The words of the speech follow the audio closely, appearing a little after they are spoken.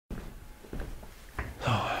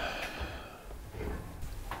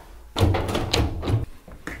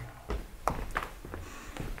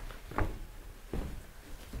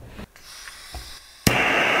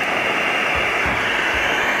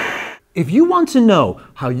If you want to know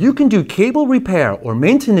how you can do cable repair or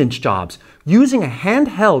maintenance jobs using a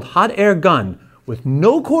handheld hot air gun with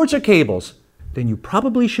no cords or cables, then you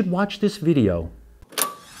probably should watch this video.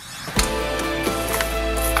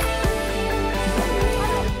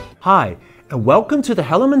 Hi, and welcome to the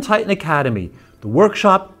Hellerman Titan Academy, the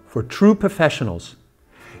workshop for true professionals.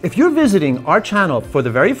 If you're visiting our channel for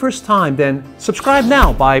the very first time, then subscribe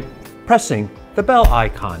now by pressing the bell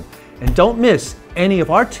icon. And don't miss any of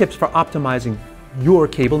our tips for optimizing your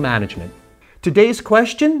cable management. Today's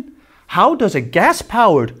question: how does a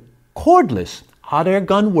gas-powered, cordless hot air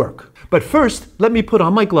gun work? But first, let me put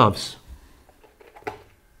on my gloves.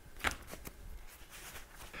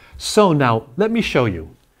 So now, let me show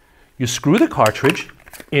you. You screw the cartridge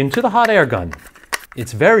into the hot air gun.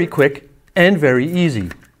 It's very quick and very easy.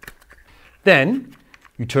 Then,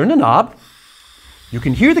 you turn the knob. You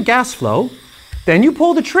can hear the gas flow. Then you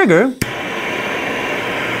pull the trigger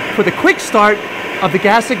for the quick start of the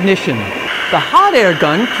gas ignition. The hot air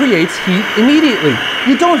gun creates heat immediately.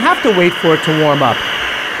 You don't have to wait for it to warm up.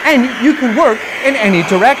 And you can work in any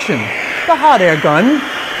direction. The hot air gun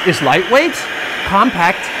is lightweight,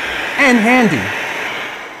 compact, and handy.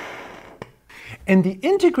 And the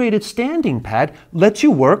integrated standing pad lets you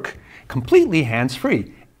work completely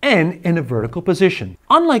hands-free and in a vertical position.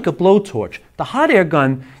 Unlike a blowtorch, the hot air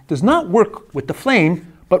gun does not work with the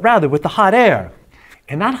flame, but rather with the hot air.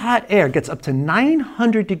 And that hot air gets up to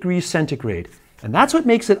 900 degrees centigrade. And that's what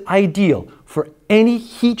makes it ideal for any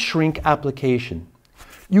heat shrink application.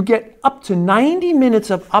 You get up to 90 minutes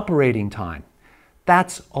of operating time.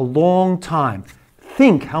 That's a long time.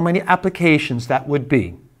 Think how many applications that would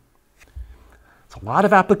be. It's a lot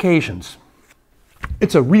of applications.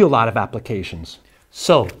 It's a real lot of applications.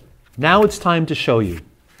 So, now it's time to show you.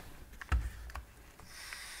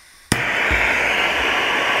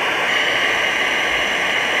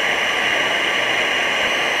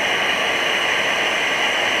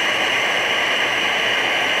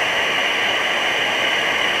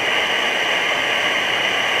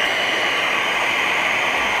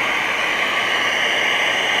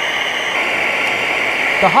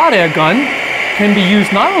 The hot air gun can be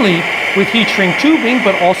used not only with heat shrink tubing,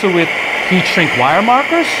 but also with heat shrink wire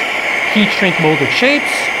markers, heat shrink molded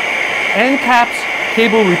shapes, end caps,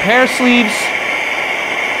 cable repair sleeves.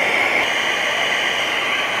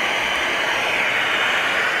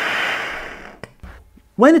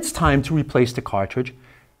 When it's time to replace the cartridge,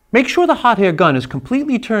 make sure the hot air gun is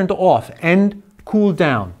completely turned off and cooled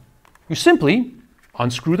down. You simply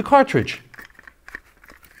unscrew the cartridge.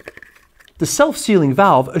 The self-sealing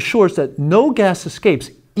valve assures that no gas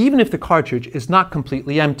escapes even if the cartridge is not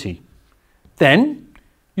completely empty. Then,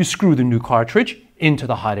 you screw the new cartridge into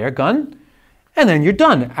the hot air gun, and then you're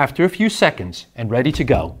done after a few seconds and ready to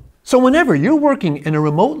go. So whenever you're working in a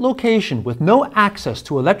remote location with no access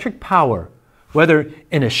to electric power, whether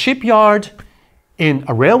in a shipyard, in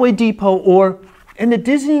a railway depot, or in the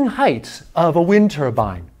dizzying heights of a wind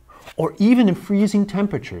turbine, or even in freezing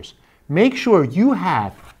temperatures, make sure you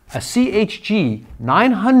have a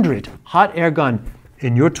CHG900 hot air gun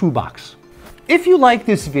in your toolbox. If you like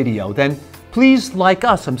this video, then please like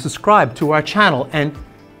us and subscribe to our channel and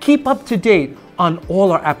keep up to date on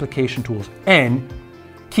all our application tools and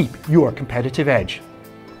keep your competitive edge.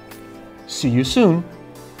 See you soon.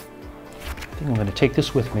 I think I'm going to take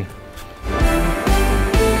this with me.